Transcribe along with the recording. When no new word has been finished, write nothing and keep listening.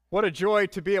What a joy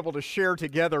to be able to share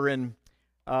together and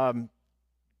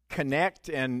connect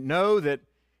and know that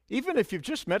even if you've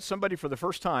just met somebody for the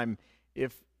first time,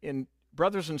 if in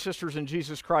brothers and sisters in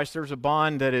Jesus Christ, there's a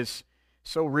bond that is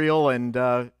so real and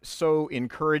so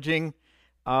encouraging.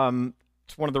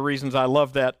 It's one of the reasons I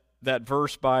love that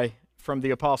verse from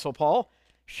the Apostle Paul,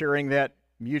 sharing that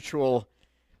mutual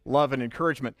love and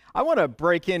encouragement. I want to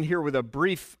break in here with a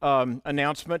brief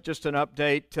announcement, just an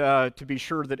update to be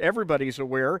sure that everybody's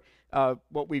aware.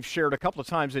 What we've shared a couple of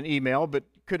times in email, but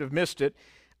could have missed it.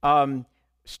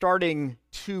 Starting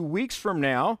 2 weeks from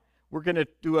now, we're going to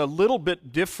do a little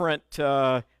bit different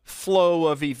flow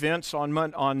of events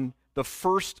on the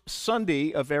first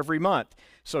Sunday of every month.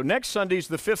 So next Sunday's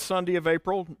the 5th Sunday of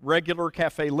April, regular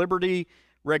Cafe Liberty,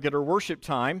 regular worship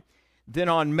time. Then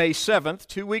on May 7th,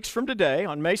 2 weeks from today,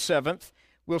 on May 7th,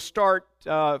 we'll start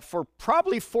for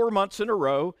probably 4 months in a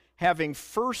row having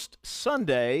first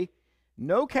Sunday,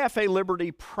 no Cafe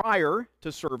Liberty prior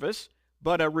to service,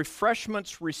 but a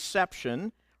refreshments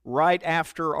reception right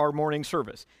after our morning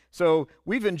service. So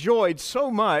we've enjoyed so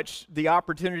much the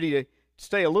opportunity to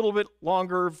stay a little bit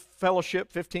longer,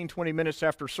 fellowship, 15, 20 minutes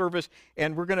after service,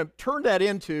 and we're going to turn that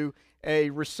into a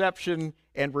reception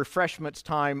and refreshments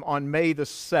time on May the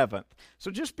 7th. So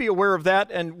just be aware of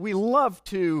that, and we love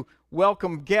to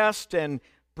welcome guests and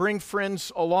bring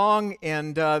friends along,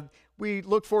 and we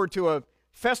look forward to a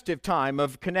festive time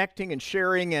of connecting and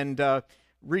sharing and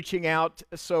reaching out.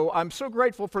 So I'm so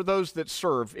grateful for those that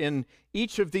serve in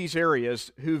each of these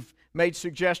areas who've made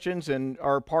suggestions and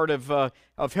are part of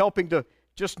helping to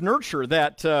just nurture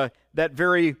that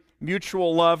very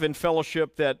mutual love and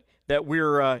fellowship that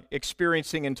we're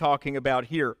experiencing and talking about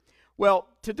here. Well,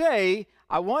 today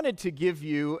I wanted to give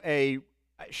you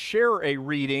share a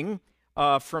reading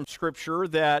from Scripture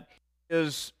that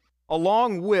is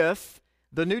along with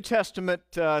the New Testament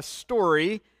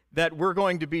story that we're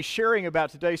going to be sharing about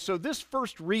today. So this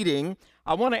first reading,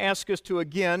 I want to ask us to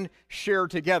again share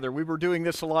together. We were doing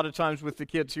this a lot of times with the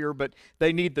kids here, but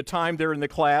they need the time there in the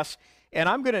class. And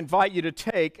I'm going to invite you to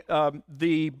take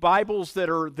the Bibles that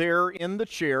are there in the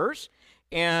chairs.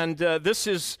 And this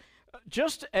is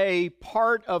just a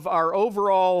part of our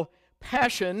overall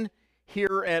passion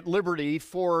here at Liberty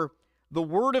for the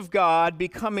Word of God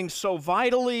becoming so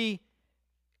vitally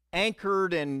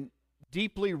anchored and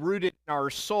deeply rooted in our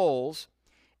souls.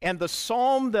 And the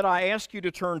psalm that I ask you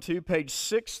to turn to, page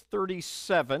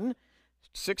 637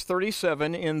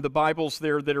 in the Bibles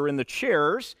there that are in the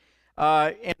chairs,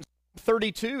 and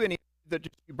 32, and that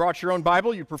you brought your own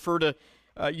Bible, you prefer to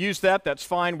use that's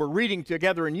fine. We're reading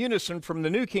together in unison from the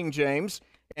New King James,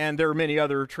 and there are many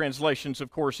other translations,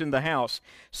 of course, in the house.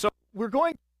 So we're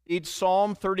going to read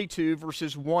Psalm 32,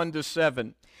 verses 1 to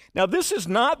 7. Now, this is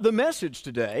not the message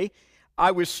today.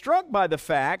 I was struck by the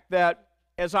fact that,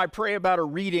 as I pray about a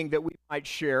reading that we might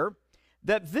share,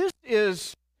 that this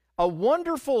is a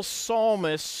wonderful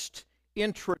psalmist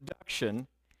introduction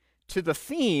to the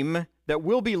theme that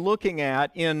we'll be looking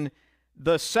at in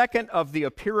the second of the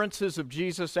appearances of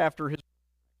Jesus after his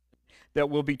that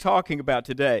we'll be talking about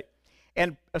today.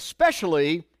 And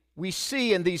especially, we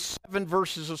see in these 7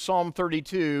 verses of Psalm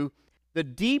 32 the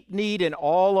deep need in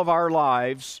all of our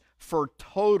lives for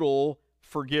total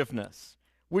forgiveness.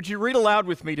 Would you read aloud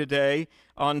with me today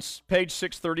on page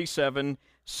 637,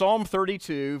 Psalm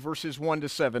 32, verses 1 to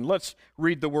 7. Let's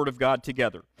read the Word of God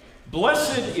together.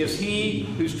 Blessed is he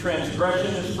whose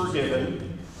transgression is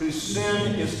forgiven, whose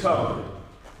sin is covered.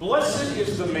 Blessed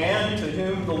is the man to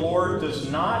whom the Lord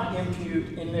does not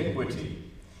impute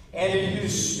iniquity, and in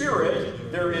whose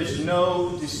spirit there is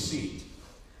no deceit.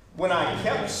 When I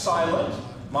kept silent,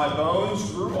 my bones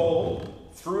grew old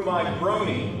through my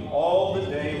groaning all the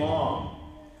day long.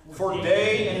 For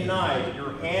day and night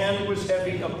your hand was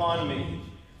heavy upon me.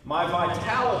 My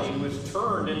vitality was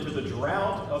turned into the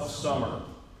drought of summer.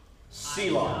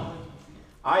 Selah.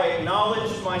 I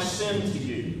acknowledged my sin to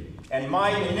you, and my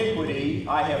iniquity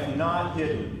I have not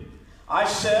hidden. I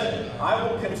said, I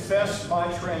will confess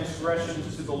my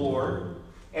transgressions to the Lord,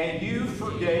 and you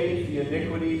forgave the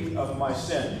iniquity of my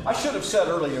sin. I should have said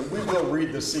earlier, we will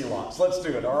read the Selahs. Let's do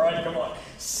it, all right? Come on.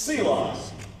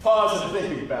 Selahs. Pause and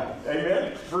think about it.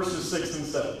 Amen? Verses 6 and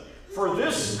 7. For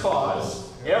this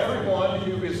cause, everyone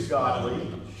who is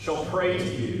godly shall pray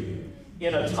to you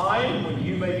in a time when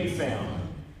you may be found.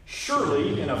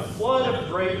 Surely in a flood of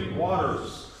great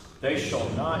waters they shall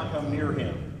not come near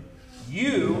him.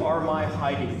 You are my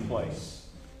hiding place.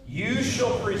 You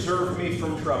shall preserve me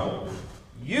from trouble.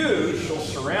 You shall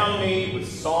surround me with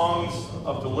songs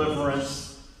of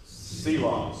deliverance.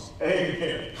 Selah.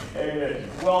 Amen. Amen.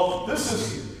 Well, this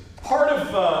is part of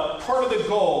the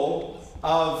goal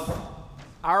of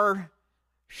our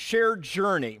shared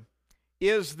journey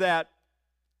is that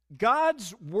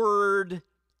God's Word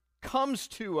comes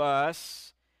to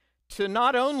us to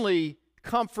not only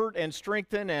comfort and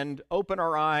strengthen and open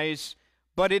our eyes,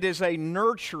 but it is a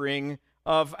nurturing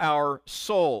of our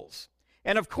souls.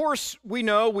 And of course, we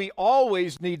know we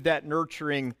always need that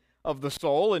nurturing of the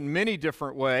soul in many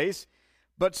different ways.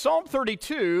 But Psalm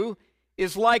 32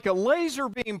 is like a laser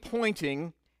beam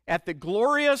pointing at the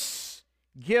glorious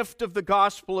gift of the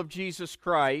gospel of Jesus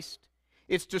Christ.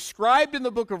 It's described in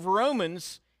the book of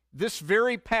Romans, this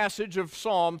very passage of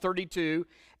Psalm 32,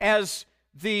 as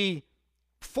the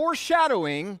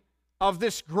foreshadowing of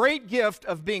this great gift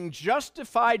of being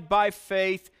justified by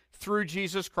faith through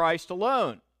Jesus Christ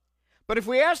alone. But if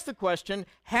we ask the question,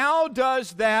 how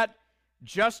does that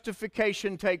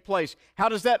justification take place? How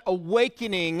does that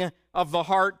awakening of the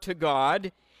heart to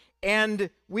God? And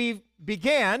we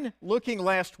began looking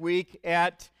last week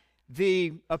at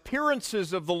the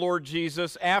appearances of the Lord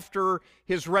Jesus after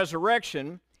his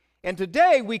resurrection. And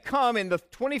today we come in the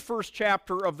 21st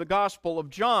chapter of the Gospel of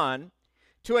John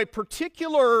to a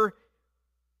particular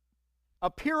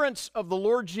appearance of the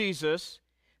Lord Jesus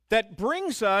that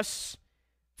brings us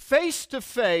face to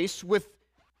face with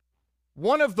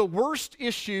one of the worst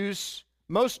issues,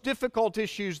 most difficult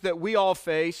issues that we all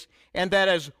face, and that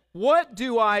is, what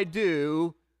do I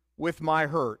do with my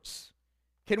hurts?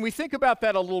 Can we think about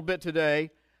that a little bit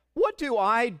today? What do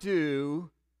I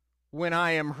do when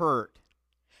I am hurt?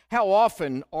 How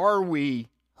often are we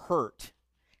hurt?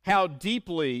 How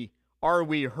deeply are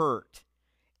we hurt?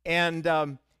 And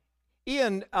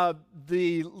Ian,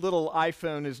 the little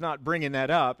iPhone is not bringing that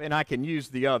up, and I can use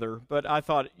the other, but I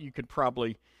thought you could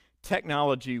probably,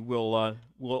 technology will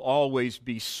always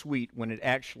be sweet when it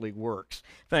actually works.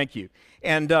 Thank you.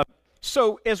 And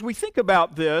so as we think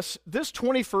about this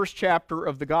 21st chapter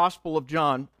of the Gospel of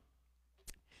John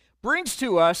brings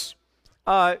to us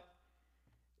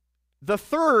the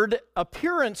third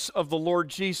appearance of the Lord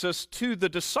Jesus to the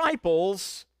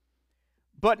disciples,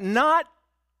 but not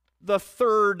the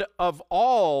third of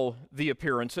all the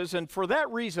appearances. And for that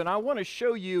reason, I want to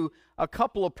show you a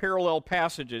couple of parallel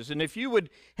passages. And if you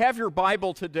would have your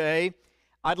Bible today,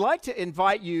 I'd like to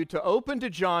invite you to open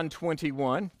to John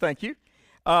 21. Thank you.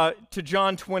 To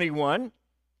John 21.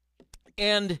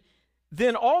 And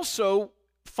then also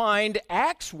find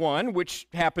Acts 1, which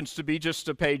happens to be just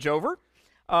a page over,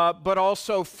 but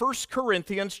also 1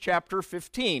 Corinthians chapter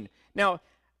 15. Now,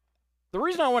 the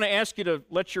reason I want to ask you to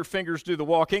let your fingers do the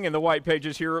walking in the white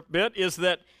pages here a bit is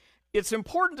that it's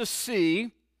important to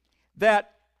see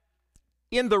that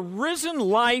in the risen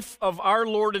life of our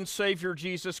Lord and Savior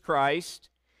Jesus Christ,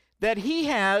 that he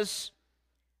has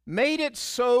made it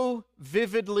so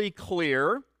vividly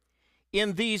clear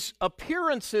in these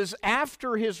appearances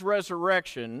after his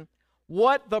resurrection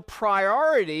what the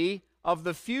priority of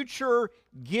the future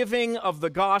giving of the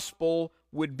gospel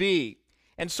would be.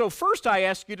 And so first I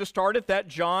ask you to start at that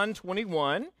John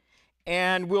 21,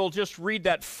 and we'll just read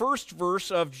that first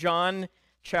verse of John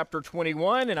chapter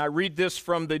 21, and I read this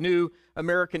from the New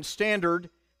American Standard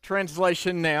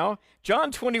Translation now.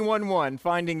 John 21:1,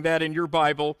 finding that in your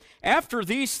Bible. After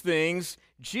these things,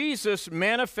 Jesus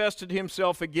manifested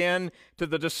himself again to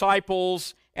the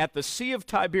disciples at the Sea of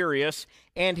Tiberias,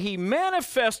 and he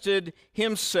manifested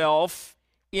himself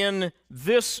in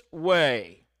this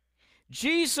way.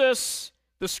 Jesus,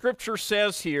 the scripture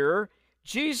says here,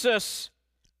 Jesus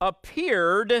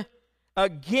appeared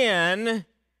again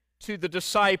to the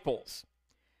disciples.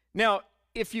 Now,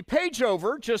 if you page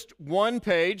over just one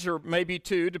page, or maybe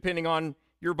two, depending on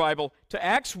your Bible, to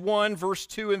Acts 1, verse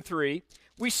 2 and 3,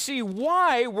 we see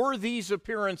why were these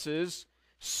appearances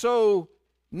so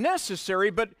necessary,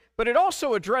 but it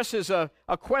also addresses a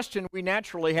question we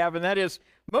naturally have, and that is,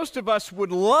 most of us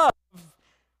would love,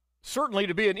 certainly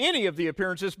to be in any of the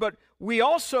appearances, but we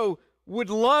also would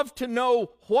love to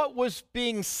know what was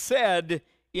being said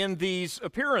in these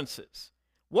appearances.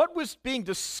 What was being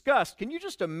discussed? Can you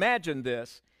just imagine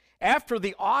this? After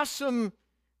the awesome,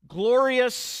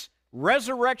 glorious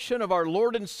resurrection of our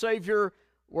Lord and Savior,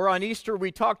 where on Easter we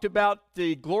talked about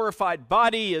the glorified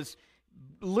body is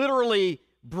literally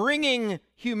bringing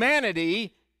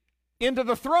humanity into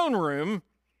the throne room,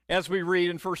 as we read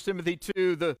in 1 Timothy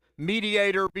 2, the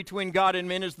mediator between God and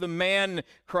men is the man,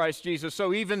 Christ Jesus.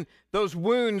 So even those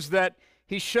wounds that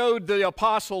he showed the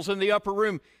apostles in the upper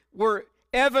room were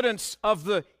evidence of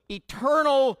the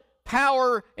eternal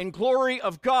power and glory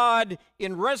of God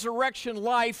in resurrection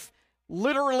life,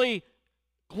 literally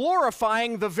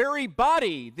glorifying the very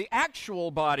body, the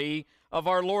actual body of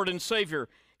our Lord and Savior.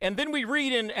 And then we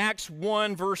read in Acts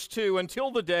 1, verse 2,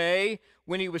 until the day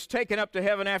when he was taken up to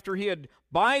heaven after he had,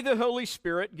 by the Holy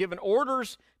Spirit, given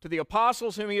orders to the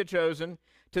apostles whom he had chosen.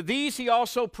 To these he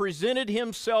also presented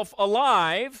himself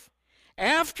alive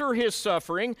after his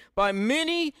suffering by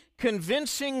many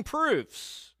convincing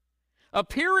proofs,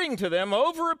 appearing to them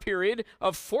over a period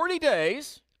of 40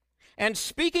 days, and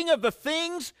speaking of the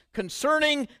things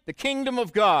concerning the kingdom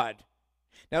of God.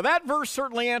 Now that verse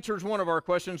certainly answers one of our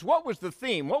questions. What was the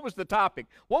theme? What was the topic?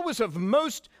 What was of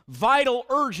most vital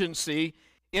urgency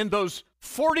in those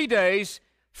 40 days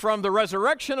from the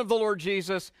resurrection of the Lord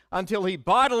Jesus until he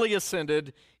bodily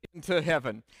ascended into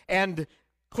heaven? And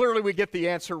clearly we get the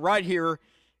answer right here.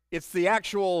 It's the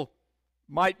actual,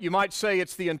 you might say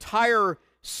it's the entire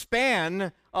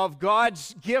span of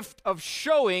God's gift of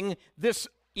showing this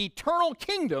eternal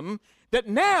kingdom that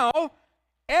now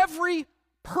every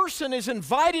person is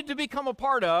invited to become a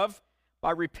part of by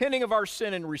repenting of our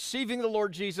sin and receiving the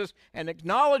Lord Jesus and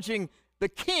acknowledging the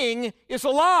King is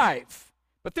alive.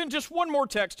 But then just one more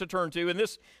text to turn to, and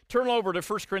this, turn over to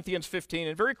 1 Corinthians 15,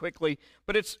 and very quickly,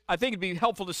 but I think it'd be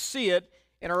helpful to see it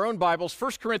in our own Bibles.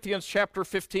 1 Corinthians chapter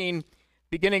 15,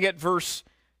 beginning at verse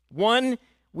 1,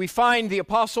 we find the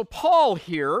Apostle Paul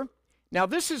here. Now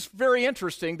this is very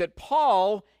interesting that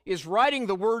Paul is writing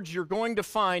the words you're going to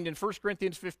find in 1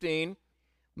 Corinthians 15,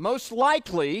 most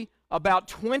likely about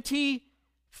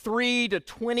 23 to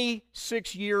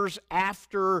 26 years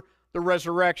after the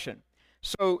resurrection.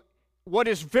 So what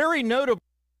is very notable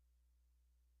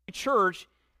in the church,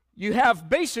 you have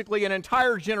basically an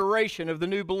entire generation of the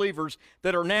new believers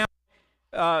that are now,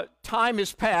 time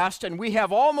has passed, and we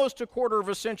have almost a quarter of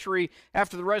a century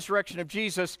after the resurrection of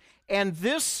Jesus, and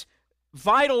this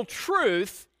vital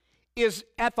truth is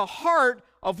at the heart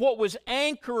of what was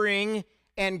anchoring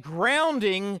and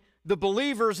grounding the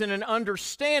believers in an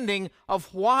understanding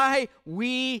of why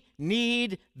we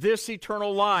need this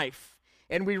eternal life.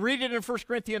 And we read it in 1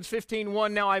 Corinthians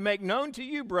 15:1, now I make known to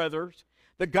you, brothers,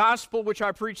 the gospel which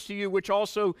I preached to you, which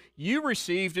also you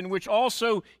received, in which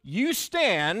also you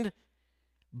stand,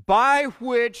 by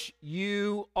which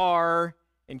you are,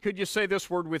 and could you say this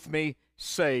word with me,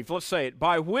 saved? Let's say it,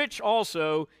 by which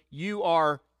also you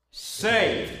are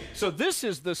saved. So this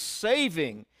is the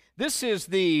saving. This is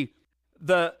the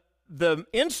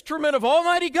instrument of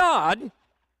Almighty God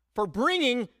for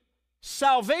bringing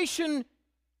salvation,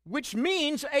 which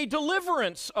means a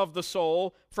deliverance of the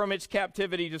soul from its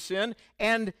captivity to sin,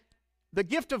 and the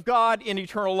gift of God in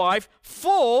eternal life,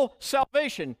 full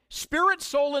salvation, spirit,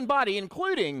 soul, and body,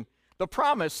 including the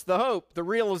promise, the hope, the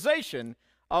realization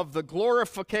of the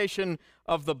glorification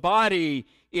of the body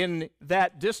in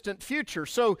that distant future.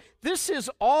 So this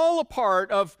is all a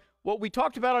part of what we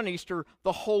talked about on Easter,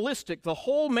 the holistic, the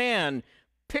whole man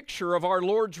picture of our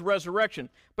Lord's resurrection.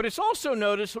 But it's also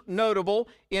notable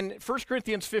in 1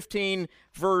 Corinthians 15,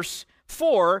 verse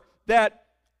 4, that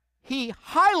he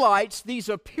highlights these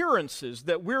appearances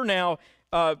that we're now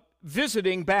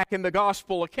visiting back in the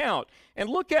gospel account. And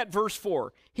look at verse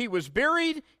 4. He was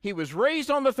buried, he was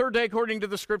raised on the third day according to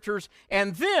the Scriptures,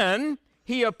 and then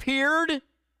he appeared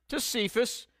to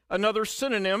Cephas, another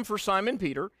synonym for Simon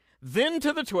Peter, then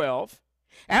to the 12.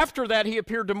 After that, he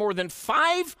appeared to more than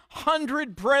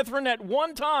 500 brethren at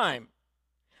one time,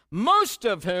 most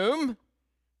of whom,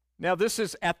 now this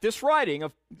is at this writing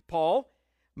of Paul,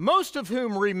 most of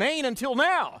whom remain until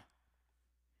now.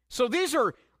 So these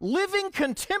are living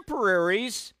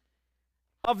contemporaries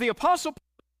of the Apostle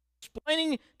Paul,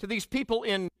 explaining to these people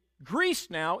in Greece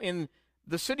now, in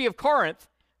the city of Corinth,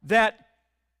 that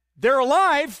they're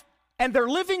alive and they're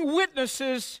living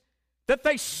witnesses that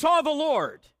they saw the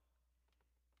Lord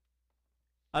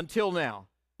until now.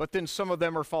 But then some of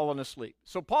them are fallen asleep.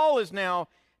 So Paul is now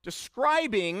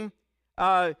describing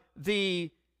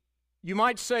you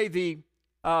might say, the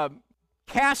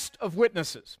cast of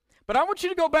witnesses. But I want you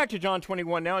to go back to John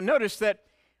 21 now and notice that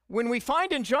when we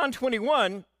find in John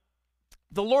 21,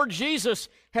 the Lord Jesus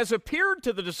has appeared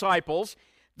to the disciples,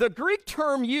 the Greek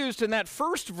term used in that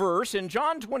first verse in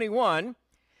John 21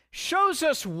 shows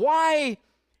us why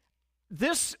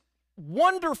this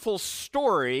wonderful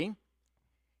story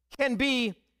can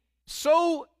be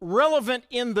so relevant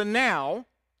in the now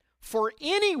for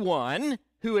anyone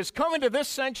who has come into this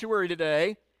sanctuary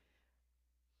today,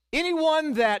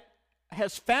 anyone that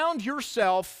has found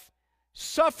yourself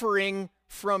suffering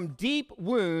from deep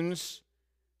wounds,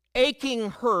 aching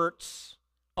hurts,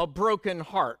 a broken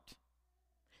heart.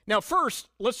 Now, first,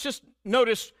 let's just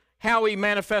notice how he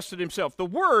manifested himself. The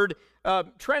word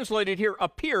translated here,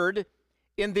 appeared,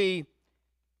 in the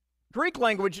Greek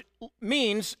language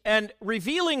means, and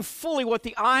revealing fully what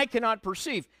the eye cannot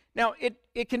perceive. Now,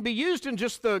 it can be used in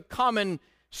just the common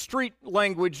street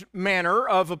language manner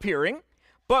of appearing.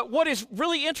 But what is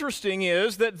really interesting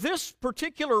is that this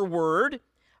particular word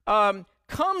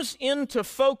comes into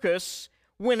focus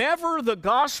whenever the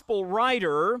gospel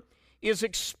writer is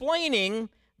explaining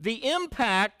the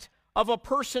impact of a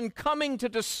person coming to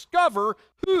discover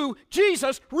who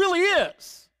Jesus really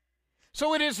is.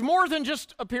 So it is more than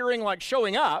just appearing like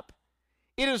showing up.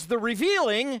 It is the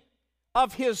revealing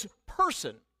of his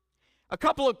person. A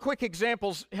couple of quick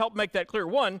examples help make that clear.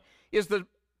 One is the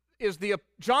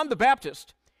John the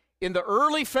Baptist in the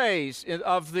early phase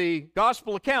of the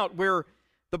gospel account, where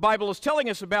the Bible is telling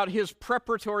us about his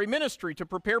preparatory ministry to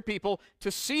prepare people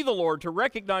to see the Lord, to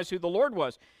recognize who the Lord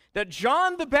was. That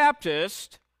John the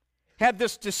Baptist had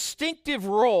this distinctive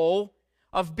role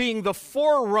of being the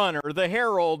forerunner, the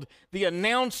herald, the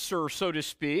announcer, so to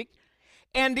speak.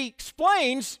 And he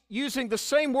explains, using the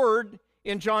same word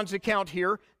in John's account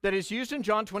here that is used in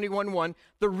John 21:1,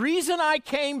 the reason I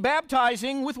came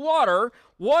baptizing with water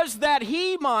was that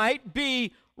he might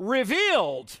be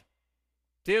revealed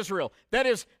to Israel. That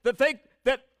is, that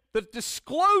the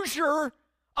disclosure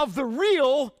of the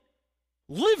real,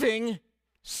 living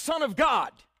Son of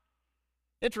God.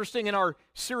 Interesting, in our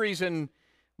series in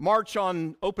March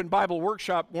on Open Bible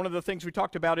Workshop, one of the things we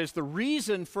talked about is the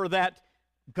reason for that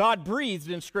God-breathed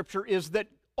in Scripture is that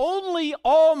only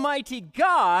Almighty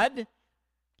God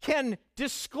can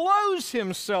disclose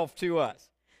himself to us.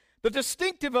 The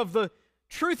distinctive of the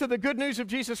truth of the good news of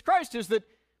Jesus Christ is that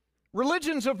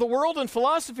religions of the world and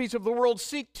philosophies of the world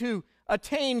seek to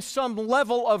attain some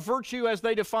level of virtue as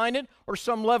they define it, or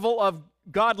some level of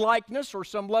godlikeness, or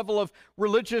some level of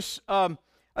religious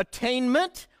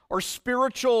attainment, or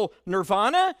spiritual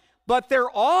nirvana, but they're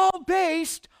all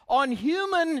based on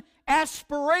human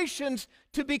aspirations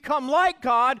to become like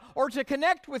God, or to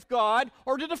connect with God,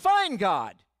 or to define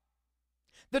God.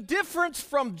 The difference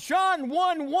from John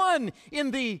 1:1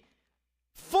 in the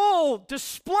full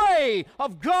display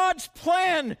of God's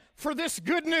plan for this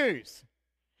good news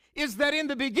is that in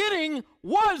the beginning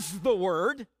was the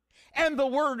Word, and the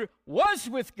Word was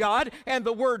with God, and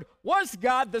the Word was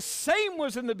God. The same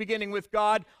was in the beginning with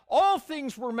God. All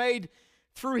things were made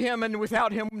through him, and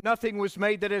without him nothing was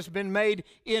made that has been made.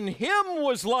 In him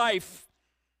was life,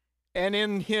 and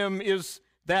in him is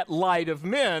that light of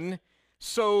men.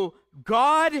 So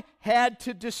God had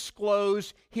to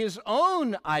disclose his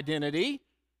own identity,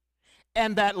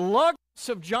 and that logos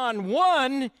of John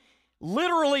 1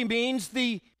 literally means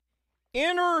the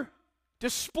inner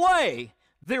display,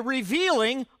 the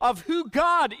revealing of who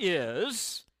God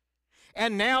is.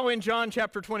 And now in John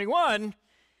chapter 21,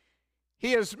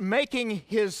 he is making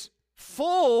his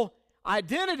full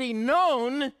identity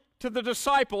known to the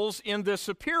disciples in this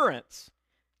appearance.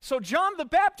 So John the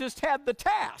Baptist had the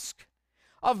task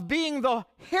of being the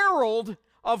herald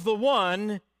of the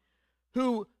one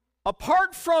who,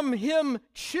 apart from him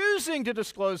choosing to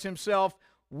disclose himself,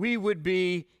 we would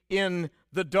be in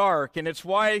the dark. And it's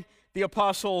why the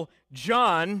Apostle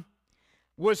John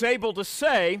was able to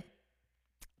say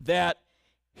that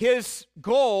his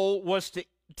goal was to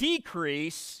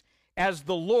decrease as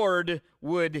the Lord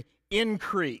would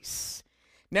increase.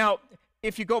 Now,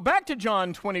 if you go back to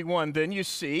John 21, then you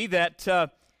see that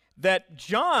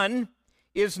John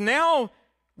is now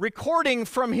recording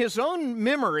from his own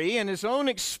memory and his own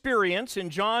experience in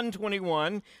John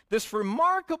 21 this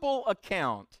remarkable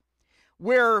account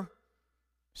where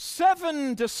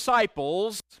 7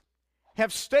 disciples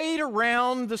have stayed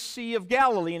around the Sea of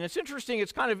Galilee. And it's interesting,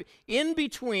 it's kind of in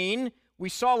between. We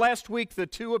saw last week the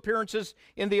 2 appearances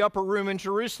in the upper room in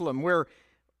Jerusalem, where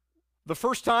the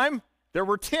first time there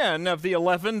were 10 of the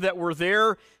 11 that were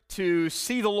there to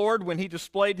see the Lord when he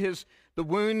displayed the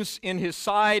wounds in his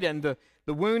side and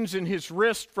the wounds in his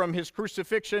wrist from his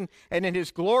crucifixion. And in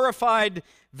his glorified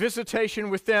visitation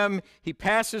with them, he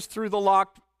passes through the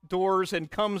locked doors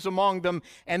and comes among them.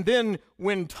 And then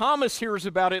when Thomas hears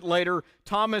about it later,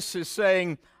 Thomas is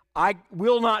saying, I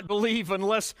will not believe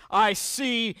unless I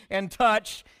see and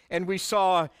touch. And we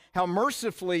saw how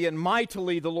mercifully and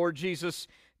mightily the Lord Jesus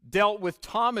dealt with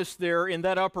Thomas there in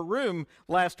that upper room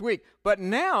last week. But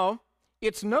now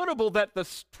it's notable that the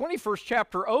 21st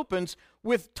chapter opens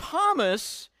with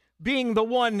Thomas being the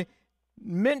one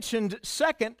mentioned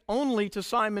second only to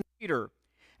Simon Peter.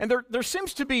 And there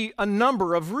seems to be a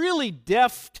number of really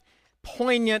deft,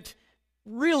 poignant,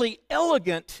 really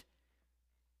elegant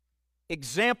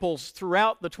examples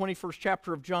throughout the 21st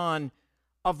chapter of John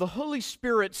of the Holy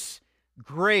Spirit's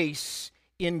grace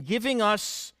in giving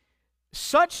us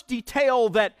such detail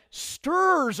that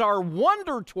stirs our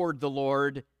wonder toward the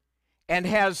Lord and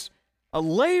has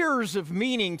layers of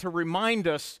meaning to remind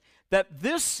us that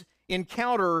this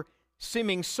encounter,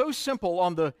 seeming so simple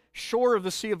on the shore of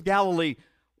the Sea of Galilee,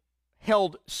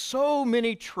 held so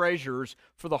many treasures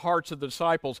for the hearts of the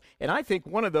disciples. And I think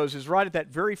one of those is right at that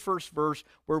very first verse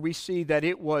where we see that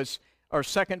it was, or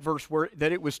second verse, where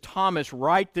that it was Thomas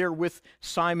right there with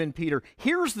Simon Peter.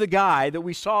 Here's the guy that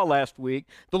we saw last week.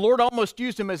 The Lord almost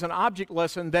used him as an object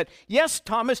lesson that, yes,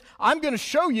 Thomas, I'm going to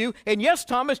show you, and yes,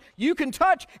 Thomas, you can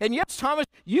touch, and yes, Thomas,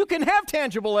 you can have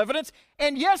tangible evidence,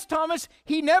 and yes, Thomas,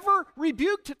 he never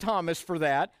rebuked Thomas for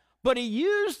that, but he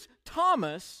used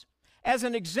Thomas as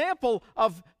an example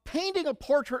of painting a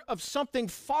portrait of something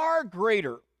far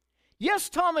greater. Yes,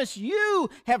 Thomas, you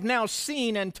have now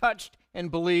seen and touched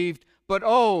and believed, but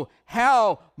oh,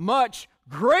 how much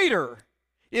greater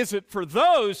is it for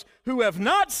those who have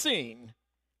not seen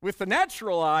with the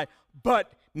natural eye,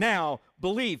 but now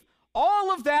believe.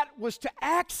 All of that was to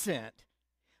accent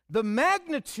the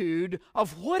magnitude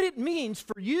of what it means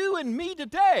for you and me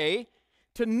today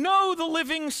to know the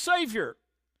living Savior.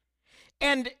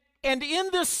 And in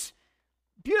this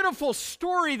beautiful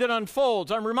story that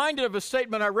unfolds, I'm reminded of a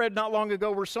statement I read not long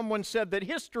ago where someone said that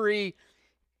history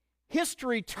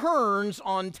turns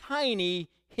on tiny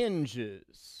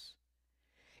hinges.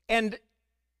 And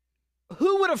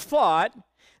who would have thought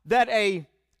that a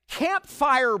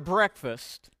campfire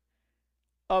breakfast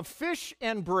of fish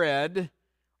and bread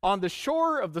on the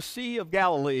shore of the Sea of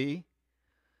Galilee,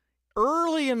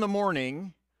 early in the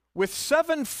morning, with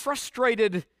 7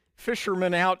 frustrated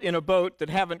fishermen out in a boat that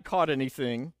haven't caught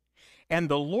anything, and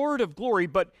the Lord of glory,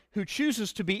 but who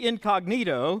chooses to be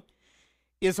incognito,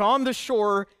 is on the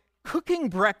shore cooking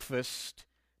breakfast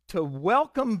to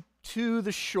welcome to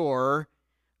the shore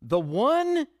the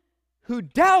one who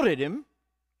doubted him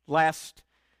last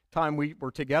time we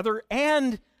were together,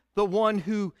 and the one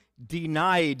who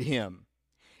denied him.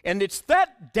 And it's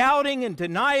that doubting and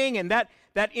denying and that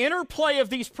interplay of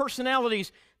these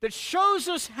personalities that shows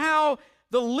us how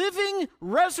the living,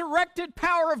 resurrected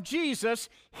power of Jesus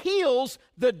heals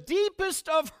the deepest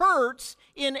of hurts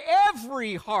in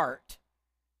every heart.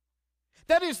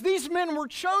 That is, these men were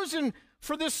chosen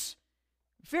for this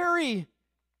very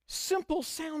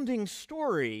simple-sounding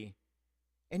story,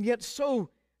 and yet so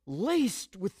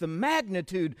laced with the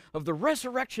magnitude of the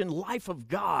resurrection life of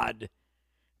God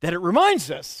that it reminds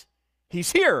us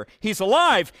He's here, He's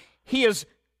alive, He is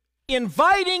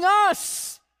inviting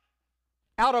us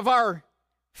out of our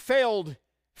failed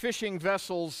fishing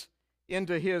vessels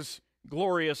into His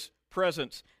glorious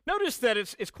presence. Notice that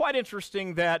it's quite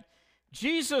interesting that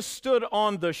Jesus stood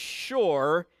on the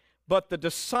shore, but the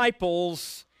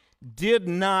disciples did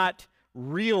not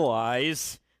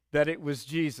realize that it was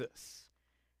Jesus.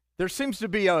 There seems to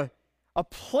be a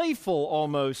playful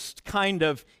almost kind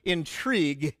of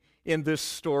intrigue in this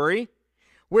story,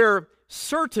 where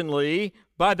certainly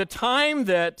by the time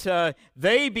that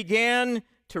they began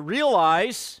to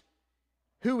realize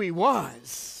who He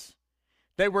was,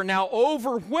 they were now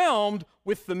overwhelmed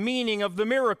with the meaning of the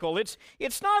miracle. It's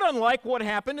not unlike what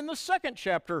happened in the 2nd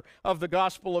chapter of the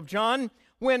Gospel of John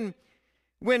when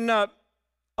a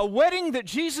wedding that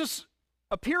Jesus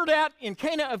appeared at in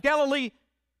Cana of Galilee,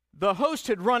 the host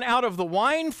had run out of the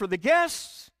wine for the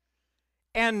guests,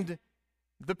 and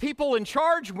the people in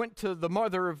charge went to the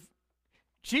mother of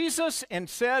Jesus and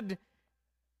said,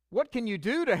 "What can you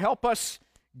do to help us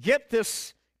get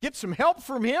some help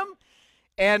from him?"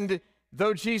 And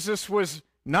though Jesus was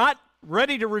not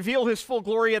ready to reveal His full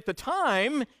glory at the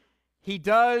time, He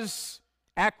does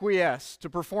acquiesce to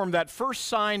perform that first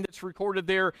sign that's recorded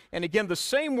there. And again, the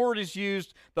same word is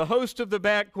used. The host of the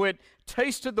banquet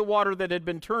tasted the water that had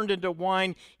been turned into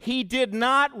wine. He did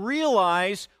not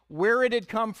realize where it had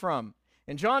come from.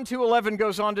 And John 2:11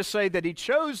 goes on to say that He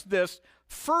chose this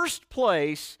first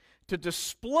place to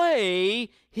display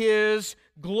His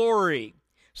glory.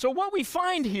 So what we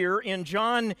find here in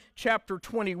John chapter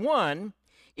 21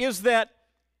 is that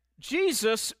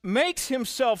Jesus makes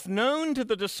Himself known to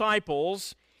the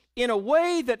disciples in a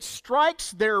way that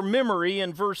strikes their memory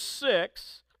in verse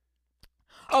 6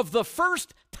 of the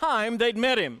first time they'd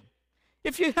met Him.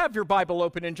 If you have your Bible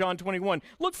open in John 21,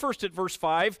 look first at verse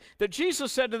 5, that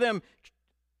Jesus said to them,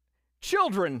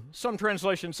 children, some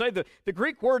translations say, the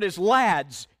Greek word is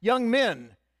lads, young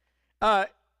men,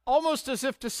 almost as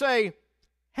if to say,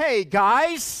 hey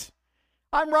guys,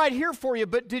 I'm right here for you,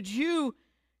 but did you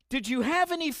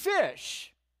have any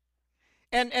fish?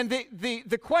 And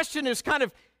the question is kind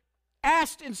of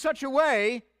asked in such a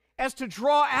way as to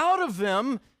draw out of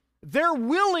them their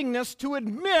willingness to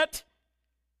admit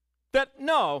that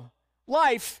no,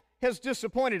 life has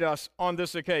disappointed us on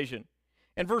this occasion.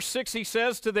 And verse 6, he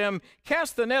says to them,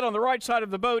 cast the net on the right side of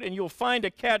the boat and you'll find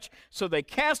a catch. So they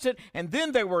cast it, and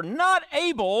then they were not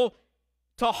able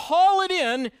to haul it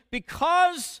in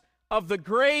because of the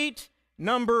great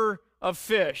number of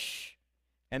fish.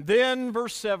 And then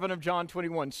verse 7 of John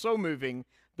 21, so moving,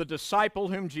 the disciple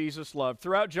whom Jesus loved.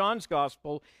 Throughout John's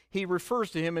gospel, he refers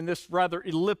to him in this rather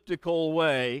elliptical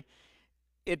way.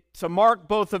 It's a mark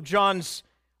both of John's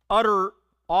utter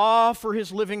awe for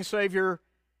his living Savior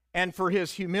and for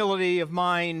his humility of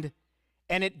mind,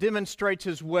 and it demonstrates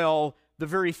as well the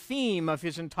very theme of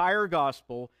his entire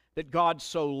gospel, that God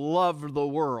so loved the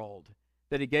world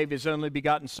that he gave his only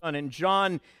begotten Son. And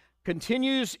John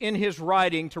continues in his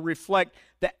writing to reflect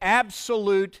the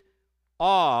absolute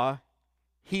awe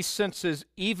he senses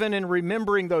even in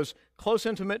remembering those close,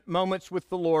 intimate moments with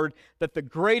the Lord, that the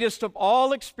greatest of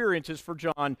all experiences for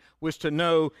John was to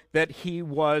know that he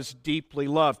was deeply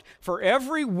loved. For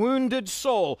every wounded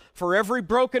soul, for every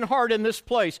broken heart in this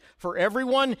place, for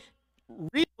everyone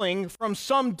reeling from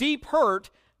some deep hurt,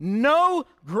 no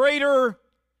greater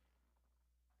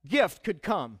gift could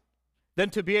come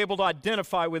than to be able to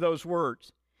identify with those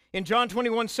words. In John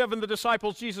 21:7, the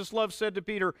disciples Jesus loved said to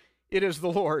Peter, "It is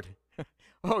the Lord."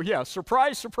 Oh yeah,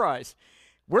 surprise, surprise.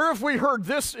 Where have we heard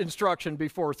this instruction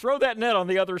before? Throw that net on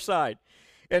the other side.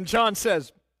 And John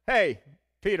says, hey,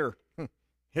 Peter,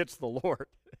 it's the Lord.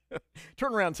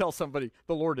 Turn around and tell somebody,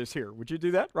 the Lord is here. Would you do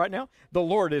that right now? The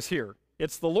Lord is here.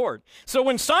 It's the Lord. So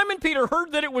when Simon Peter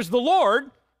heard that it was the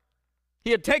Lord, he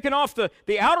had taken off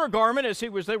the outer garment as they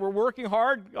were working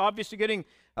hard, obviously getting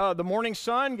the morning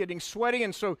sun, getting sweaty,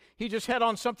 and so he just had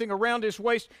on something around his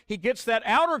waist. He gets that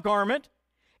outer garment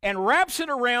and wraps it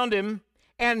around him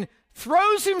and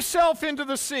throws himself into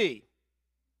the sea.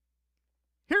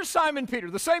 Here's Simon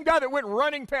Peter, the same guy that went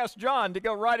running past John to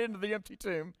go right into the empty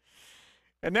tomb.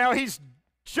 And now he's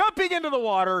jumping into the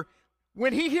water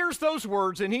when he hears those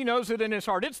words, and he knows it in his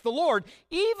heart. It's the Lord,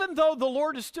 even though the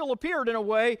Lord has still appeared in a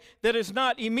way that is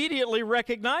not immediately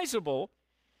recognizable,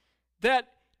 that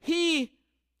we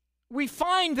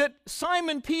find that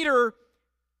Simon Peter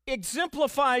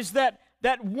exemplifies that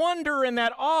wonder and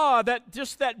that awe,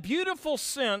 that beautiful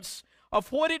sense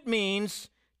of what it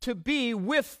means to be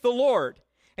with the Lord.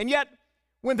 And yet,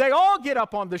 when they all get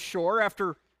up on the shore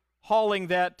after hauling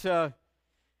that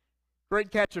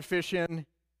great catch of fish in,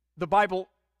 the Bible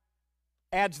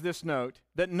adds this note,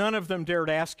 that none of them dared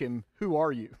ask him, "Who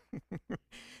are you?"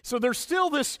 So there's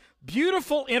still this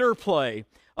beautiful interplay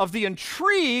of the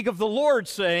intrigue of the Lord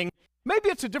saying, maybe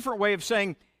it's a different way of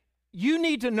saying, you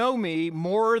need to know me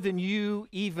more than you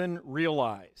even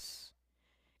realize.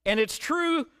 And it's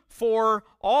true for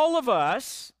all of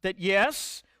us that,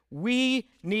 yes, we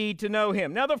need to know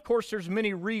him. Now, of course, there's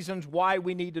many reasons why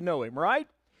we need to know him, right?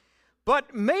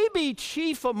 But maybe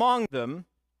chief among them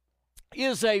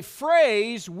is a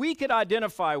phrase we could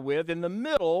identify with in the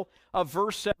middle of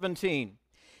verse 17.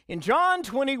 In John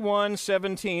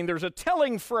 21:17, there's a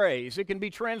telling phrase. It can be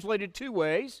translated two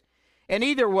ways, and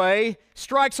either way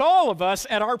strikes all of us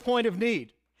at our point of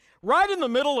need. Right in the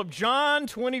middle of John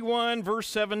 21, verse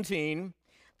 17,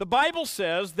 the Bible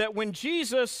says that when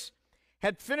Jesus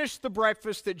had finished the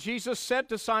breakfast, that Jesus said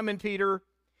to Simon Peter,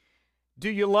 "Do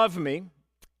you love me?"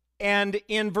 And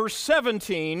in verse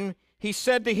 17, he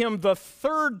said to him the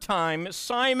third time,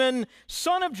 "Simon,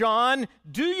 son of John,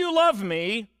 do you love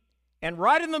me?" And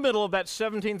right in the middle of that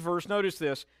 17th verse, notice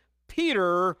this,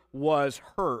 Peter was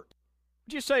hurt.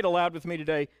 Would you say it aloud with me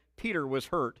today? Peter was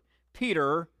hurt.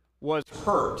 Peter was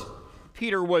hurt.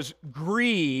 Peter was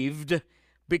grieved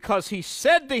because he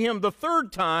said to him the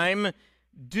third time,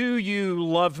 "Do you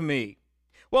love me?"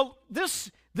 Well,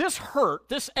 this hurt,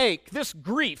 this ache, this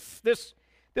grief, this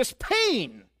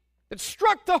pain that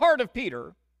struck the heart of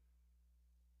Peter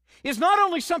is not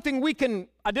only something we can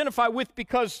identify with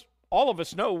because all of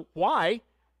us know why.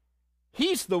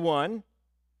 He's the one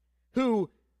who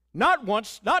not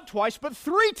once, not twice, but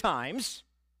three times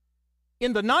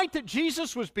in the night that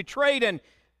Jesus was betrayed and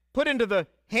put into the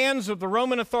hands of the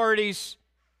Roman authorities,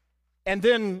 and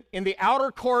then in the outer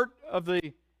court of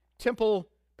the temple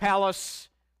palace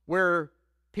where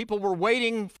people were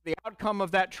waiting for the outcome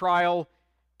of that trial,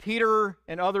 Peter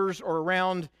and others are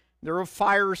around. There are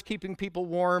fires keeping people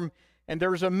warm, and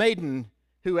there's a maiden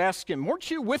who asked him, "Weren't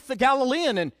you with the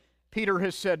Galilean?" And Peter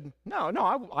has said, No,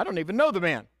 I don't even know the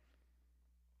man.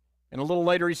 And a little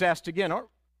later he's asked again,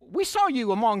 "We saw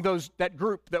you among that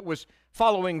group that was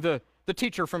following the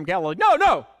teacher from Galilee."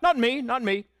 No, not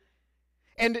me.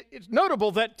 And it's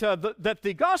notable that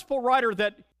the gospel writer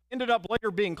that ended up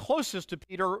later being closest to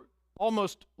Peter,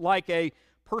 almost like a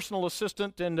personal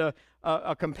assistant and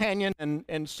a companion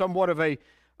and somewhat of a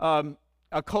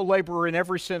a co-laborer in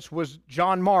every sense was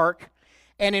John Mark.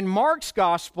 And in Mark's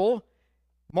gospel,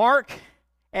 Mark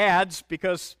adds,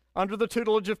 because under the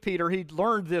tutelage of Peter, he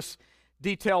learned this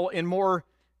detail in more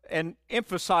and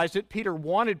emphasized it. Peter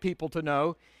wanted people to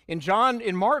know. In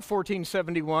Mark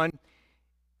 14:71,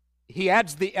 he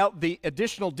adds the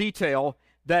additional detail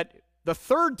that the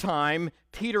third time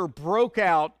Peter broke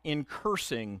out in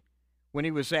cursing when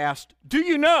he was asked, "Do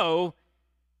you know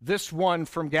this one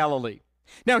from Galilee?"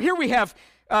 Now here we have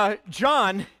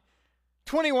John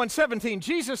 21:17.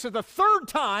 Jesus at the third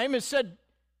time has said,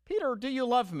 "Peter, do you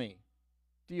love me?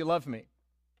 Do you love me?"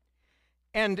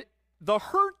 And the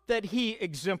hurt that he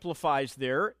exemplifies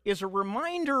there is a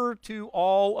reminder to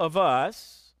all of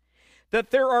us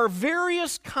that there are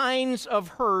various kinds of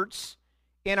hurts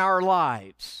in our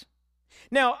lives.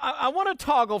 Now, I want to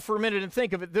toggle for a minute and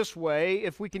think of it this way,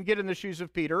 if we can get in the shoes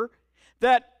of Peter,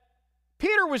 that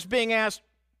Peter was being asked,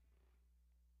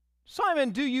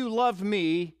 "Simon, do you love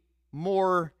me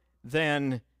more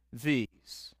than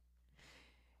these?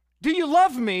 Do you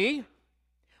love me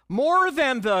more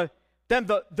than the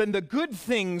good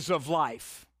things of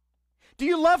life? Do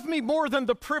you love me more than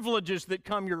the privileges that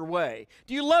come your way?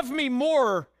 Do you love me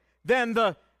more than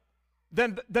the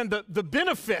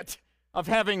benefit of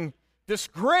having this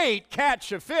great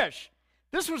catch of fish?"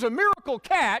 This was a miracle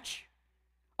catch,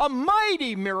 a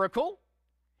mighty miracle,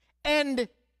 and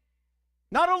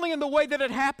not only in the way that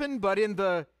it happened, but in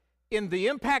the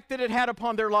impact that it had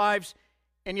upon their lives.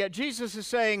 And yet Jesus is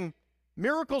saying,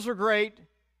 miracles are great,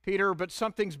 Peter, but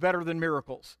something's better than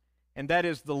miracles. And that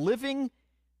is the living,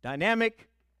 dynamic,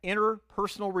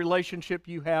 interpersonal relationship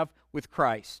you have with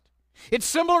Christ. It's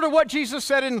similar to what Jesus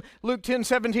said in Luke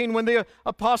 10:17 when the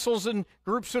apostles in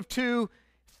groups of 2,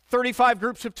 35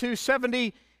 groups of 2,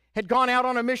 70 had gone out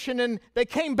on a mission, and they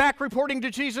came back reporting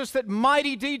to Jesus that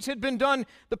mighty deeds had been done.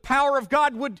 The power of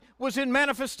God was in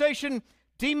manifestation.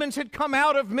 Demons had come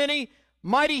out of many.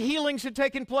 Mighty healings had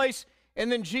taken place.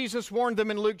 And then Jesus warned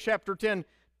them in Luke chapter 10,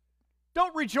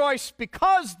 "Don't rejoice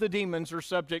because the demons are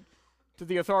subject to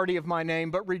the authority of my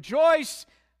name, but rejoice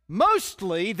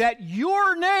mostly that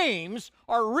your names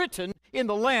are written in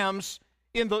the Lamb's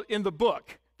in the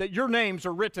book, that your names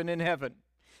are written in heaven."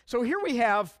 So here we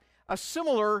have a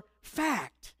similar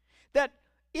fact, that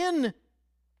in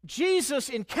Jesus'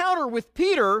 encounter with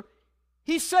Peter,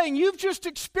 he's saying, you've just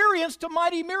experienced a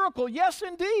mighty miracle. Yes,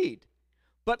 indeed.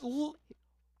 But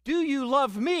do you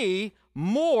love me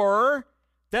more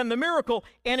than the miracle?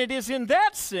 And it is in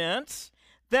that sense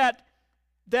that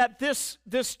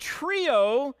this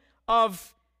trio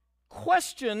of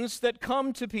questions that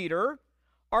come to Peter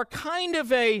are kind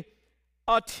of a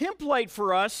template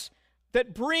for us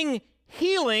that bring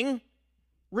healing,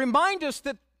 remind us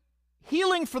that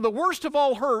healing for the worst of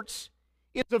all hurts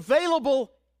is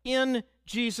available in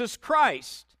Jesus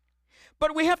Christ.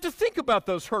 But we have to think about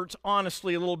those hurts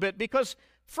honestly a little bit, because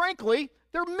frankly,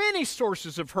 there are many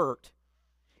sources of hurt.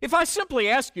 If I simply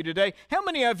ask you today, how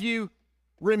many of you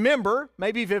remember,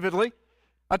 maybe vividly,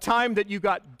 a time that you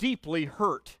got deeply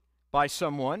hurt by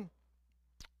someone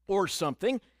or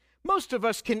something? Most of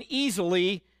us can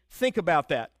easily think about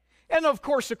that. And of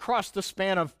course, across the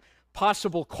span of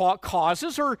possible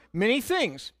causes are many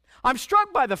things. I'm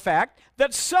struck by the fact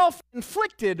that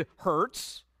self-inflicted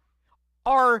hurts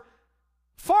are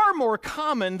far more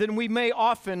common than we may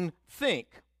often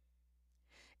think.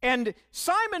 And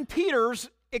Simon Peter's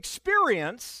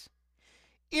experience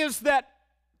is that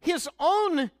his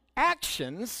own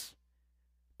actions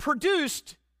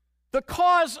produced the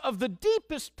cause of the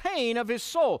deepest pain of his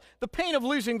soul. The pain of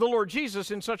losing the Lord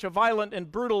Jesus in such a violent and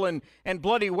brutal and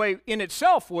bloody way in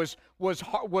itself was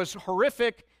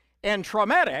horrific and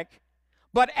traumatic.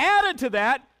 But added to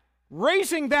that,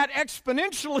 raising that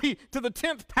exponentially to the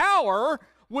 10th power,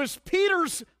 was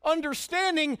Peter's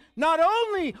understanding not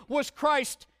only was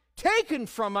Christ taken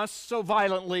from us so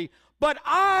violently, but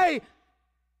I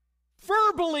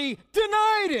verbally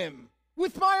denied him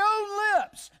with my own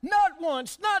lips, not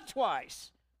once, not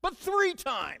twice, but 3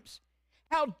 times.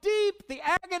 How deep the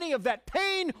agony of that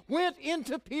pain went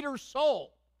into Peter's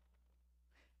soul.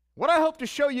 What I hope to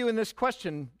show you in this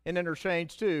question in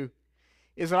Interchange too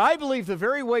is that I believe the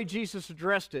very way Jesus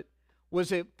addressed it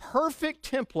was a perfect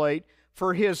template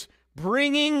for his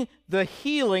bringing the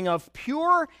healing of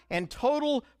pure and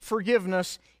total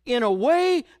forgiveness in a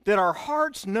way that our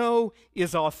hearts know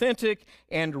is authentic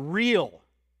and real.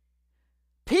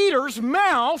 Peter's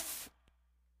mouth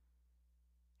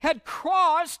had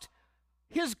caused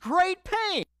his great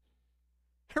pain.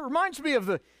 It reminds me of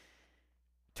the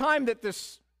time that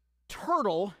this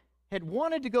turtle had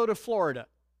wanted to go to Florida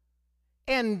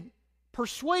and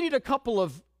persuaded a couple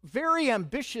of very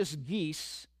ambitious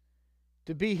geese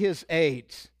to be his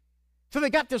aides. So they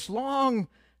got this long,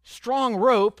 strong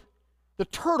rope. The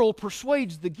turtle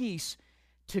persuades the geese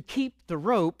to keep the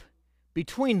rope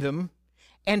between them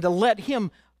and to let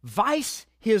him vise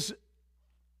his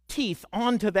teeth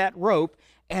onto that rope,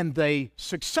 and they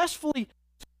successfully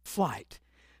flight.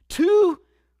 Two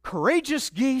courageous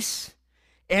geese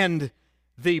and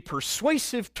the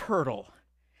persuasive turtle.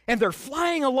 And they're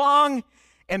flying along,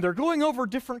 and they're going over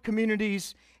different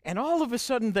communities, and all of a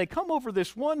sudden they come over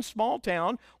this one small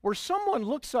town where someone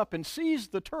looks up and sees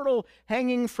the turtle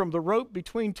hanging from the rope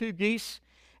between two geese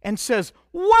and says,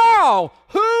 "Wow,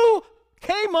 who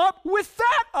came up with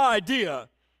that idea?"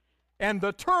 And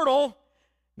the turtle,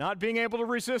 not being able to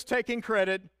resist taking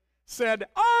credit, said,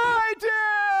 "I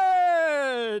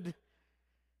did!"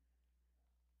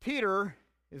 Peter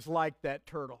is like that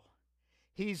turtle.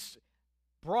 He's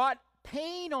brought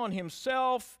pain on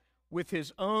himself with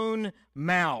his own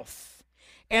mouth.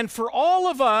 And for all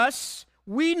of us,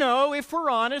 we know, if we're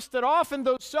honest, that often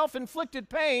those self-inflicted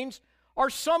pains are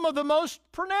some of the most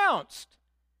pronounced.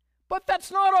 But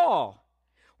that's not all.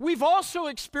 We've also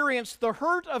experienced the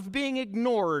hurt of being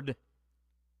ignored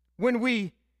when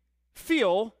we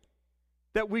feel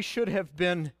that we should have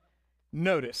been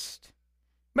noticed.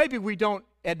 Maybe we don't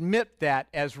admit that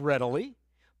as readily,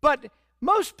 but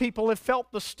most people have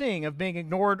felt the sting of being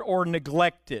ignored or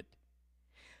neglected.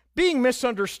 Being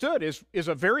misunderstood is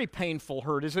a very painful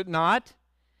hurt, is it not?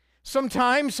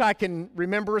 Sometimes I can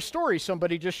remember a story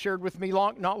somebody just shared with me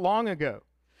not long ago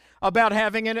about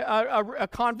having a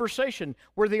conversation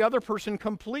where the other person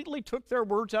completely took their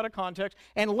words out of context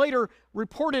and later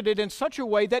reported it in such a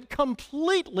way that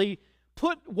completely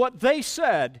put what they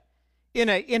said in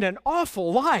an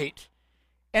awful light,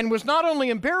 and was not only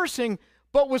embarrassing,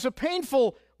 but was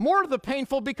more the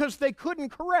painful because they couldn't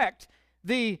correct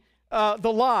the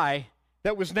lie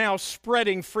that was now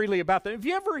spreading freely about them. Have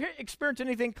you ever experienced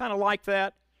anything kind of like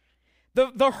that?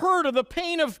 The hurt or the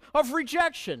pain of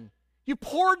rejection. You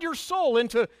poured your soul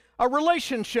into a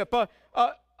relationship,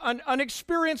 an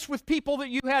experience with people that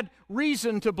you had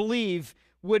reason to believe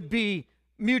would be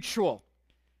mutual.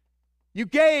 You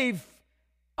gave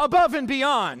above and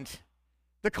beyond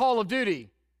the call of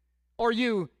duty, or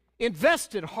you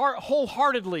invested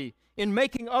wholeheartedly in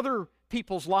making other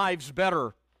people's lives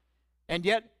better, and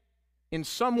yet in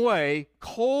some way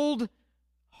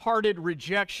cold-hearted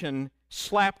rejection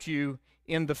slapped you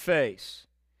in the face.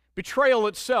 Betrayal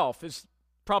itself is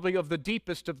probably of the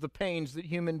deepest of the pains that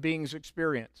human beings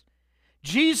experience.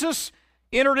 Jesus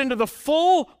entered into the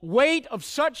full weight of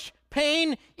such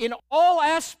pain in all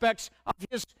aspects of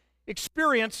his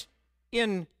experience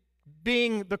in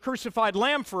being the crucified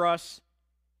lamb for us,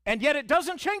 and yet it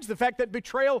doesn't change the fact that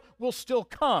betrayal will still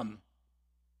come.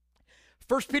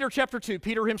 1 Peter chapter 2,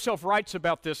 Peter himself writes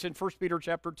about this in 1 Peter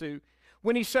chapter 2,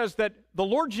 when he says that the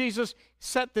Lord Jesus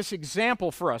set this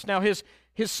example for us. Now, his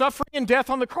suffering and death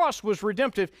on the cross was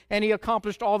redemptive, and he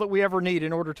accomplished all that we ever need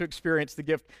in order to experience the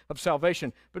gift of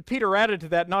salvation. But Peter added to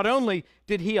that, not only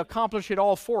did he accomplish it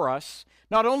all for us,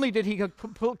 not only did he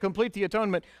complete the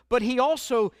atonement, but he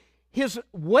also, his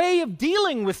way of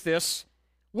dealing with this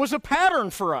was a pattern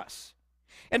for us.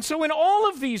 And so in all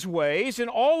of these ways, in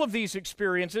all of these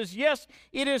experiences, yes,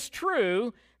 it is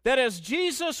true that as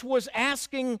Jesus was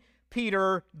asking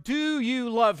Peter, "Do you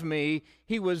love me?"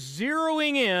 he was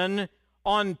zeroing in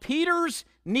on Peter's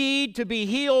need to be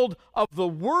healed of the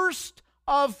worst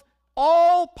of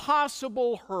all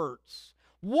possible hurts.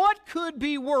 What could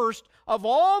be worse of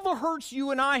all the hurts you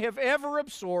and I have ever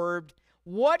absorbed?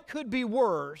 What could be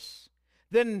worse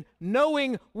than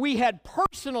knowing we had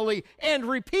personally and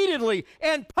repeatedly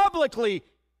and publicly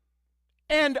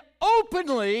and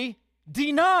openly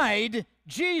denied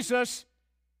Jesus?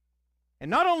 And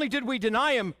not only did we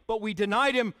deny him, but we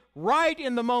denied him right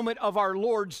in the moment of our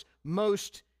Lord's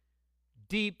most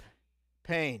deep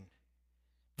pain.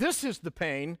 This is the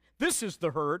pain, this is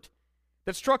the hurt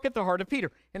that struck at the heart of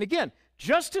Peter. And again,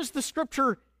 just as the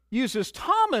Scripture uses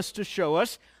Thomas to show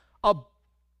us, a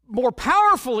more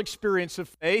powerful experience of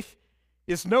faith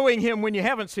is knowing him when you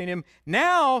haven't seen him.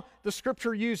 Now the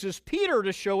Scripture uses Peter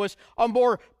to show us a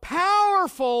more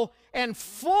powerful and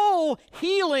full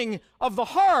healing of the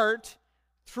heart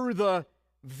through the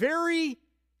very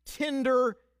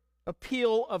tender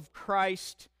appeal of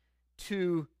Christ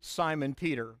to Simon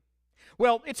Peter.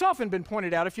 Well, it's often been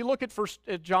pointed out, if you look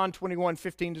at John 21,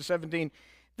 15 to 17,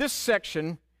 this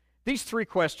section, these three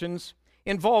questions,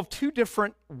 involve two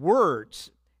different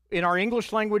words. In our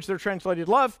English language, they're translated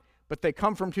love, but they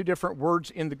come from two different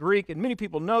words in the Greek, and many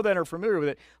people know that and are familiar with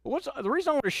it. But the reason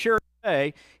I want to share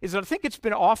today is that I think it's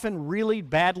been often really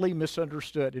badly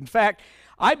misunderstood. In fact,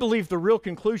 I believe the real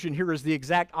conclusion here is the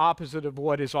exact opposite of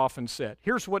what is often said.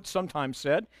 Here's what's sometimes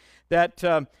said, that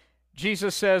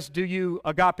Jesus says, "Do you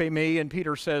agape me?" And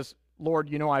Peter says, "Lord,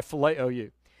 you know I phileo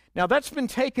you." Now, that's been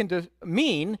taken to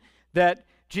mean that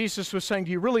Jesus was saying,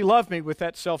 "Do you really love me?" with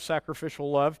that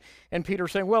self-sacrificial love. And Peter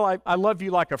saying, "Well, I love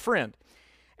you like a friend."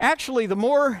 Actually, the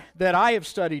more that I have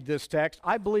studied this text,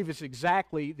 I believe it's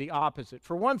exactly the opposite.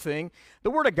 For one thing, the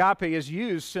word agape is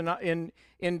used in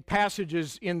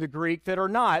passages in the Greek that are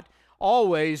not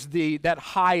always that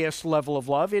highest level of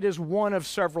love. It is one of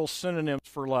several synonyms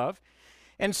for love.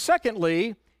 And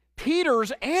secondly,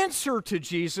 Peter's answer to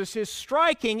Jesus is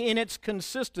striking in its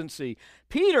consistency.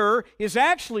 Peter is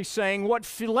actually saying what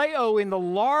phileo in the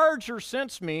larger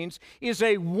sense means is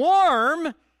a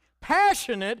warm,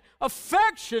 passionate,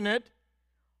 affectionate,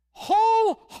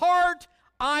 whole heart,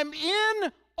 I'm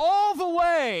in all the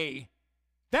way.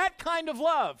 That kind of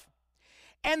love.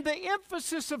 And the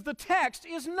emphasis of the text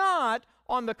is not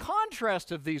on the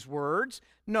contrast of these words.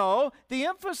 No, the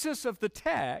emphasis of the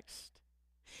text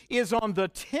is on the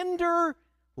tender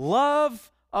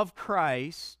love of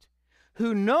Christ,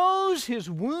 who knows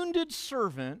his wounded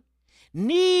servant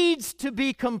needs to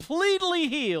be completely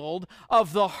healed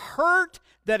of the hurt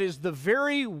that is the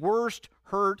very worst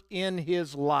hurt in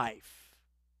his life.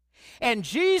 And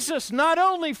Jesus not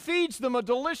only feeds them a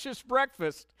delicious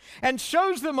breakfast and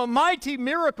shows them a mighty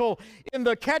miracle in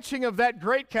the catching of that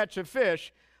great catch of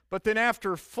fish, but then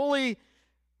after fully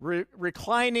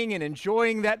reclining and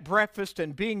enjoying that breakfast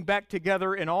and being back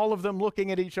together and all of them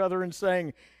looking at each other and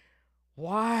saying,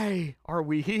 "Why are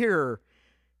we here?"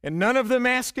 And none of them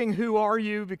asking, "Who are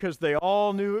you?" because they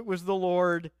all knew it was the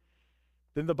Lord.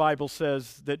 Then the Bible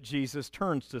says that Jesus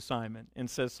turns to Simon and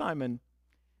says, "Simon,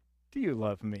 do you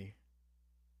love me?"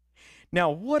 Now,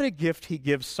 what a gift he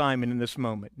gives Simon in this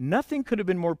moment. Nothing could have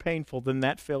been more painful than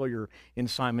that failure in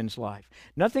Simon's life.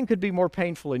 Nothing could be more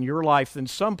painful in your life than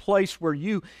some place where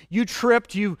you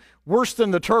tripped, worse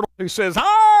than the turtle who says,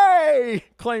 "I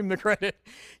claim the credit."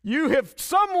 You have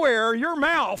somewhere, your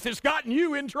mouth has gotten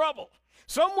you in trouble.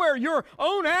 Somewhere your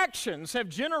own actions have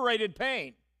generated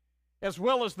pain, as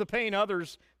well as the pain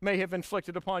others may have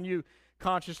inflicted upon you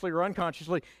consciously or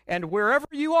unconsciously. And wherever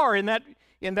you are in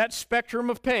that spectrum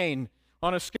of pain,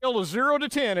 on a scale of 0 to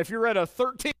 10, if you're at a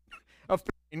 13 of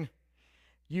pain,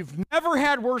 you've never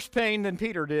had worse pain than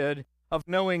Peter did of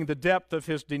knowing the depth of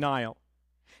his denial.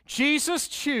 Jesus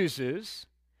chooses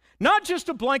not just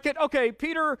a blanket, "Okay,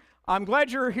 Peter, I'm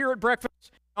glad you're here at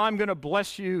breakfast. I'm going to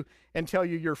bless you and tell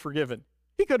you you're forgiven."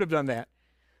 He could have done that.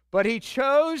 But he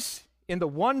chose, in the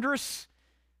wondrous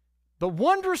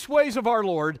ways of our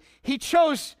Lord, he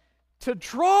chose to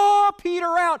draw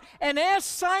Peter out and ask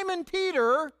Simon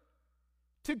Peter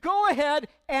to go ahead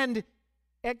and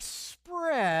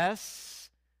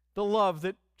express the love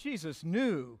that Jesus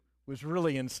knew was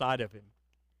really inside of him.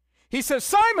 He says,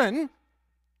 "Simon,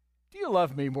 do you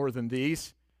love me more than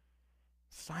these?"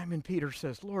 Simon Peter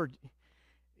says, "Lord,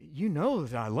 you know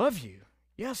that I love you.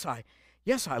 Yes,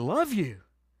 I love you."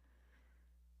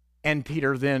 And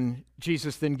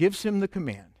Jesus then gives him the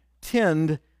command,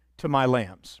 "Tend to my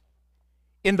lambs."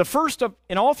 In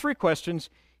all three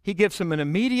questions, he gives him an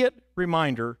immediate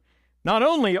reminder. Not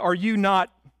only are you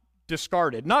not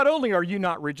discarded, not only are you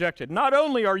not rejected, not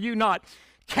only are you not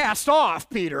cast off,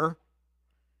 Peter,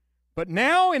 but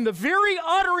now in the very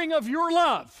uttering of your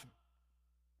love,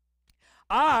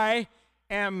 I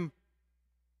am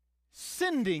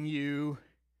sending you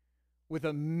with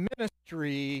a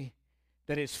ministry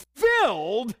that is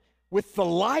filled with the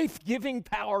life-giving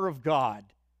power of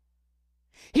God.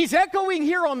 He's echoing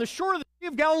here on the shore of the Sea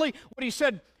of Galilee what he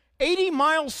said 80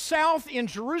 miles south in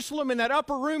Jerusalem in that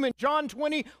upper room in John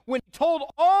 20 when he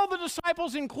told all the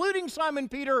disciples, including Simon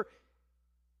Peter,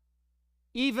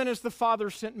 "Even as the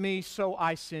Father sent me, so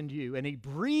I send you." And he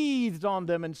breathed on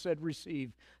them and said,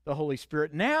 "Receive the Holy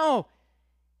Spirit." Now,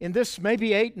 in this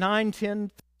maybe 8, 9, 10,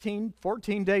 15,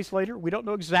 14 days later, we don't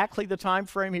know exactly the time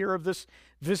frame here of this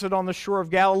visit on the shore of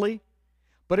Galilee,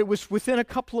 but it was within a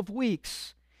couple of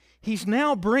weeks. He's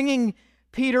now bringing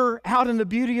Peter out in the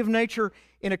beauty of nature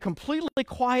in a completely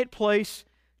quiet place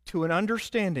to an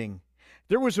understanding.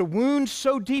 There was a wound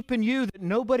so deep in you that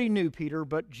nobody knew, Peter,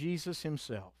 but Jesus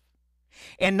himself.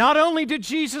 And not only did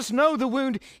Jesus know the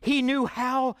wound, he knew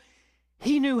how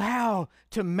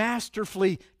to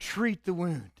masterfully treat the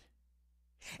wound.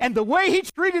 And the way he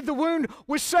treated the wound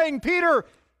was saying, "Peter,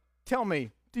 tell me,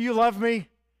 do you love me?"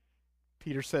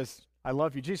 Peter says, "I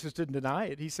love you." Jesus didn't deny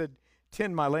it. He said,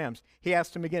 "Tend my lambs." He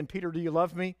asked him again, "Peter, do you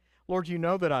love me?" Lord, you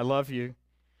know that I love you.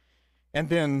 And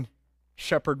then,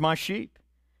 shepherd my sheep.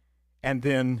 And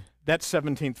then that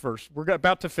 17th verse. We're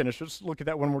about to finish. Let's look at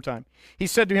that one more time. He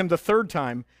said to him the third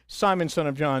time, Simon, son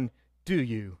of John, do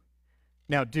you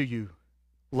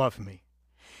love me?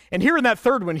 And here in that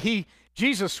third one,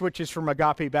 Jesus switches from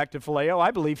agape back to phileo.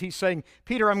 I believe he's saying,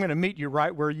 Peter, I'm going to meet you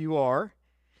right where you are.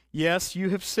 Yes, you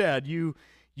have said you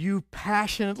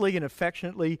passionately and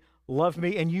affectionately love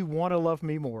me, and you want to love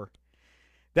me more.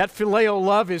 That phileo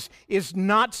love is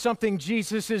not something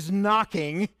Jesus is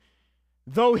knocking,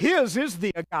 though his is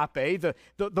the agape,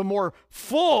 the more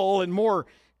full and more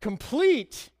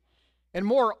complete and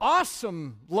more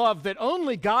awesome love that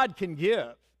only God can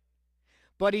give.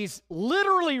 But he's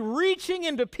literally reaching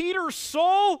into Peter's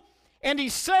soul, and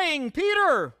he's saying,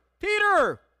 Peter,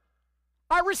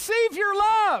 I receive your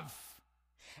love,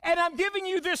 and I'm giving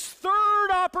you this third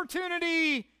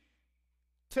opportunity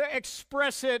to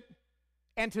express it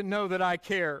and to know that I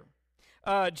care.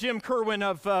 Jim Kerwin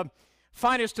of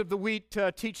Finest of the Wheat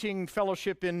Teaching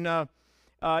Fellowship in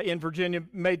Virginia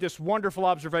made this wonderful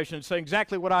observation, saying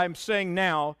exactly what I'm saying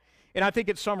now, and I think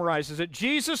it summarizes it.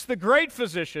 Jesus, the great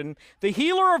physician, the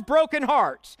healer of broken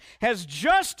hearts, has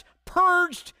just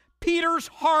purged Peter's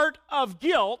heart of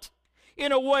guilt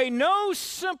in a way no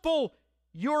simple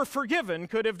 "you're forgiven"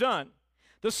 could have done.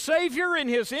 The Savior, in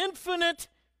his infinite,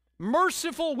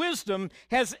 merciful wisdom,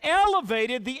 has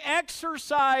elevated the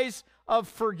exercise of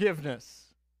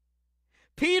forgiveness.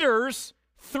 Peter's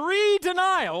 3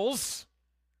 denials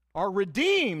are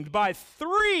redeemed by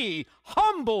 3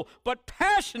 humble but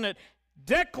passionate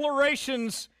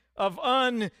declarations of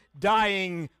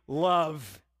undying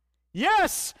love.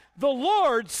 Yes, the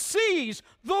Lord sees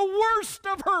the worst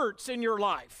of hurts in your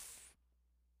life,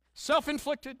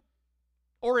 self-inflicted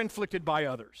or inflicted by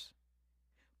others.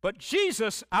 But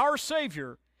Jesus, our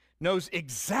Savior, knows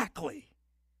exactly,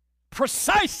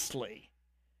 precisely,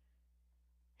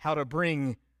 how to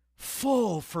bring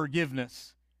full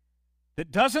forgiveness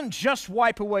that doesn't just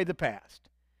wipe away the past,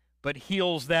 but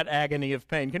heals that agony of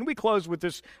pain. Can we close with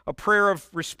this, a prayer of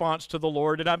response to the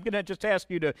Lord? And I'm going to just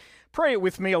ask you to pray it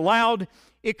with me aloud.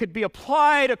 It could be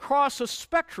applied across a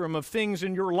spectrum of things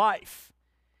in your life.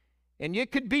 And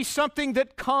it could be something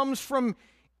that comes from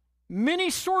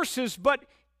many sources, but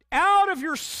out of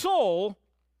your soul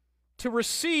to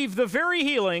receive the very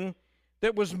healing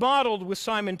that was modeled with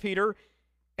Simon Peter.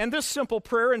 And this simple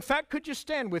prayer, in fact, could you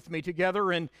stand with me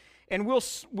together and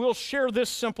we'll share this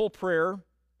simple prayer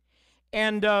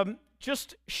and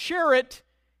just share it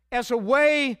as a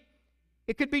way.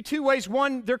 It could be 2 ways.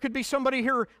 One, there could be somebody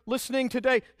here listening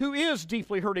today who is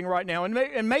deeply hurting right now,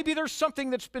 and maybe there's something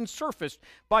that's been surfaced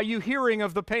by you hearing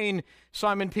of the pain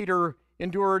Simon Peter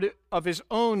endured of his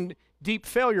own deep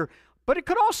failure. But it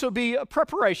could also be a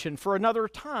preparation for another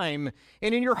time.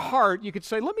 And in your heart, you could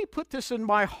say, let me put this in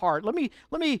my heart. Let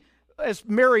me, as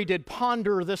Mary did,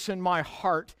 ponder this in my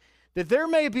heart, that there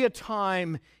may be a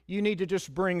time you need to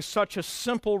just bring such a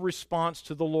simple response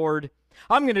to the Lord.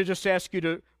 I'm going to just ask you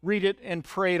to read it and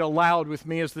pray it aloud with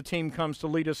me as the team comes to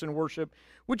lead us in worship.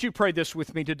 Would you pray this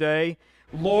with me today?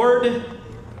 Lord,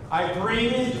 I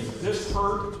bring this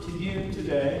hurt to you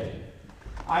today.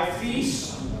 I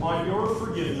feast on your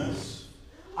forgiveness.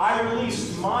 I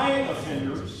release my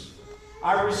offenders.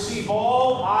 I receive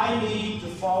all I need to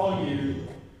follow you.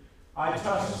 I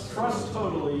trust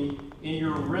totally in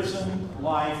your risen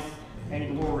life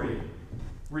and glory.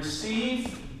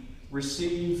 Receive,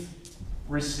 receive,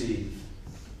 receive.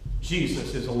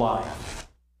 Jesus is alive.